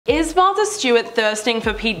Is Martha Stewart thirsting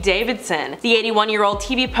for Pete Davidson? The 81-year-old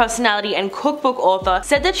TV personality and cookbook author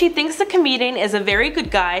said that she thinks the comedian is a very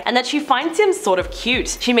good guy and that she finds him sort of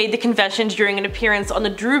cute. She made the confession during an appearance on the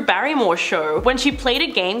Drew Barrymore show when she played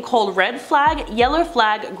a game called Red Flag, Yellow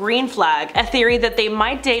Flag, Green Flag. A theory that they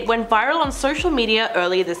might date went viral on social media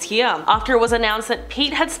earlier this year, after it was announced that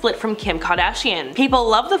Pete had split from Kim Kardashian. People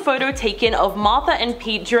loved the photo taken of Martha and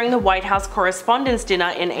Pete during the White House Correspondents' Dinner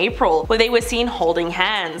in April, where they were seen holding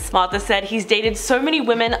hands. Martha said, "He's dated so many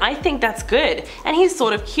women, I think that's good, and he's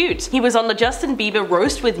sort of cute. He was on the Justin Bieber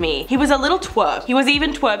roast with me. He was a little twerp. He was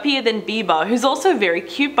even twerpier than Bieber, who's also very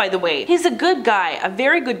cute by the way. He's a good guy, a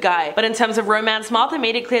very good guy." But in terms of romance, Martha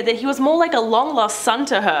made it clear that he was more like a long-lost son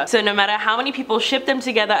to her, so no matter how many people ship them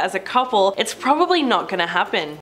together as a couple, it's probably not gonna happen.